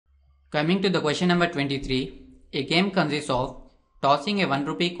Coming to the question number 23, a game consists of tossing a 1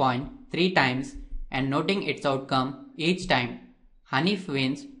 rupee coin 3 times and noting its outcome each time. Hanif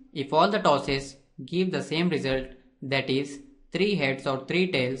wins if all the tosses give the same result, that is 3 heads or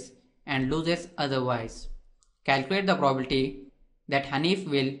 3 tails, and loses otherwise. Calculate the probability that Hanif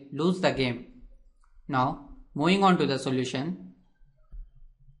will lose the game. Now, moving on to the solution.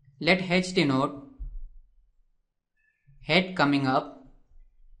 Let H denote head coming up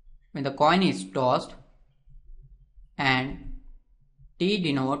when the coin is tossed and T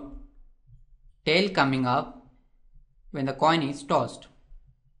denote tail coming up when the coin is tossed.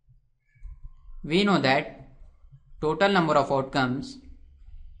 We know that total number of outcomes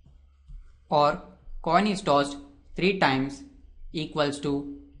or coin is tossed 3 times equals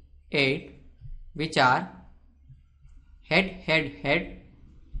to 8, which are head head head,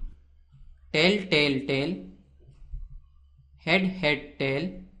 tail tail tail, head head tail,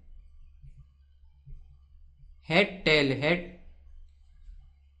 head tail head,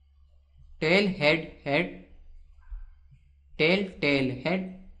 tail head head, tail tail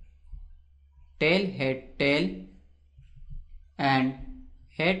head, tail head tail, and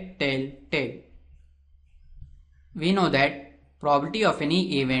head tail tail. We know that probability of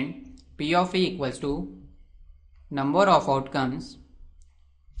any event P of E equals to number of outcomes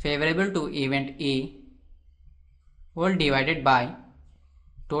favorable to event E whole divided by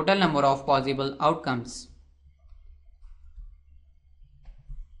total number of possible outcomes.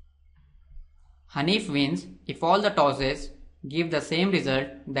 Hanif wins if all the tosses give the same result,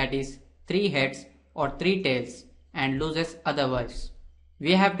 that is 3 heads or 3 tails, and loses otherwise.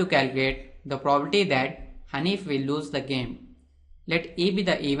 We have to calculate the probability that Hanif will lose the game. Let E be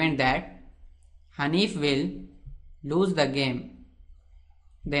the event that Hanif will lose the game.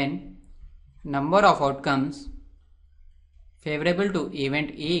 Then number of outcomes favorable to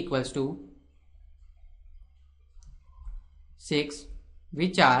event E equals to 6,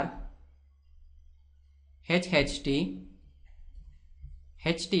 which are HHT,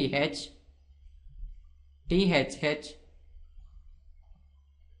 HTH, THH,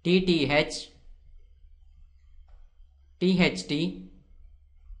 TTH, THT,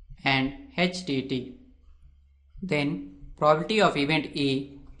 and HTT. Then probability of event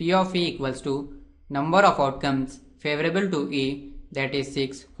E, P of E equals to number of outcomes favorable to E, that is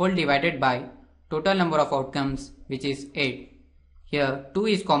 6, whole divided by total number of outcomes, which is 8. Here 2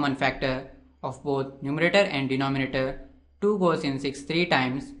 is common factor of both numerator and denominator. 2 goes in 6 3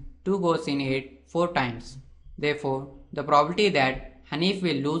 times, 2 goes in 8 4 times. Therefore, the probability that Hanif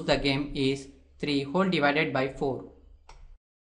will lose the game is 3 whole divided by 4.